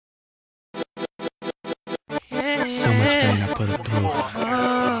So much pain I put her through,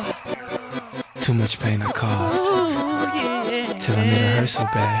 too much pain I caused, till I made her hurt so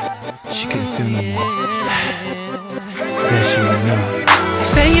bad she couldn't feel no more. Then she went numb. They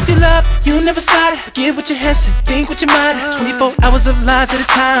say if you love, you'll never start. Forgive what your head say, think what your mind. 24 hours of lies at a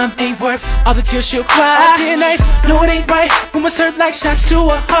time ain't worth all the tears she'll cry. Day and night, no it ain't right. Rumors hurt like shocks to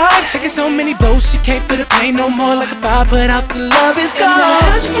her heart. Taking so many blows, she can't feel the pain no more. Like a fire put out, the love is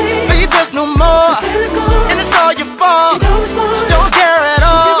gone. Feel you touch no more, and it's all your fault. She don't care at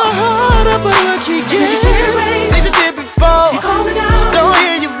all. Give her heart up, but what she gets. Things you did before, she don't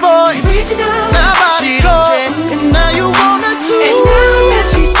hear your voice. Now body's cold, and now you want her to. And now that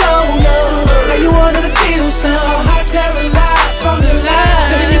she's so numb, now you want her to feel some. Heart's paralyzed from the lie.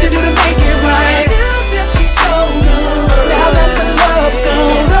 Nothing you can do to make it right. Now that she's so numb, now that the love's gone,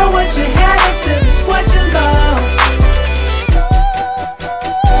 you know what you had until it's what you lost.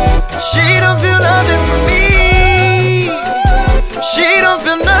 She don't feel nothing for me. She don't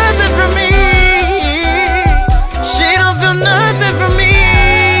feel nothing for me. She don't feel nothing for me.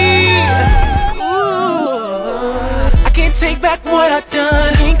 Ooh, I can't take back what I've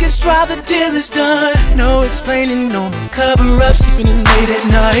done. Ink is dry, the deal is done. No explaining, no more cover-up, sleeping in late at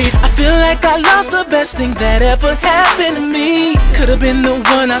night. I feel like I lost the best thing that ever happened to me. Could've been the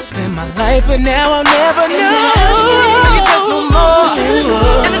one I spent my life, but now I'll never know. You just no more,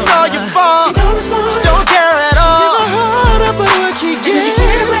 and it's all your fault. She don't care at all. Give her heart up, but what she gets.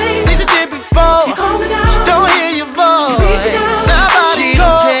 Things you did before, she don't hear your voice. Somebody's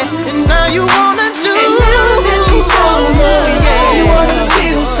cold, and now you want her to. And now that she's so numb, you want her to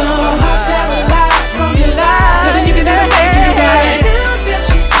feel some. Heart's paralyzed from your lies. Nothing you can do to make it right. Now that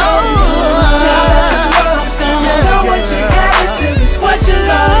she's so numb, now that the love's gone, you know what you had until it's what you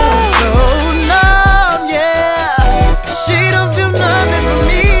lost. So numb, yeah. She don't feel nothing for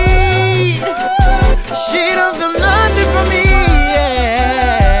me. She don't feel nothing for me,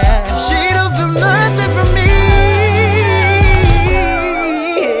 yeah. She don't feel nothing for me.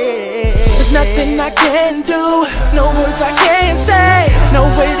 There's nothing I can do, no words I can say, no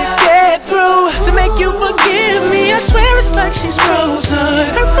way to get through to make you forgive me. I swear it's like she's frozen,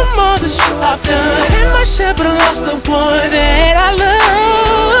 hurt from all the shit I've done. I had my share, but I lost the one.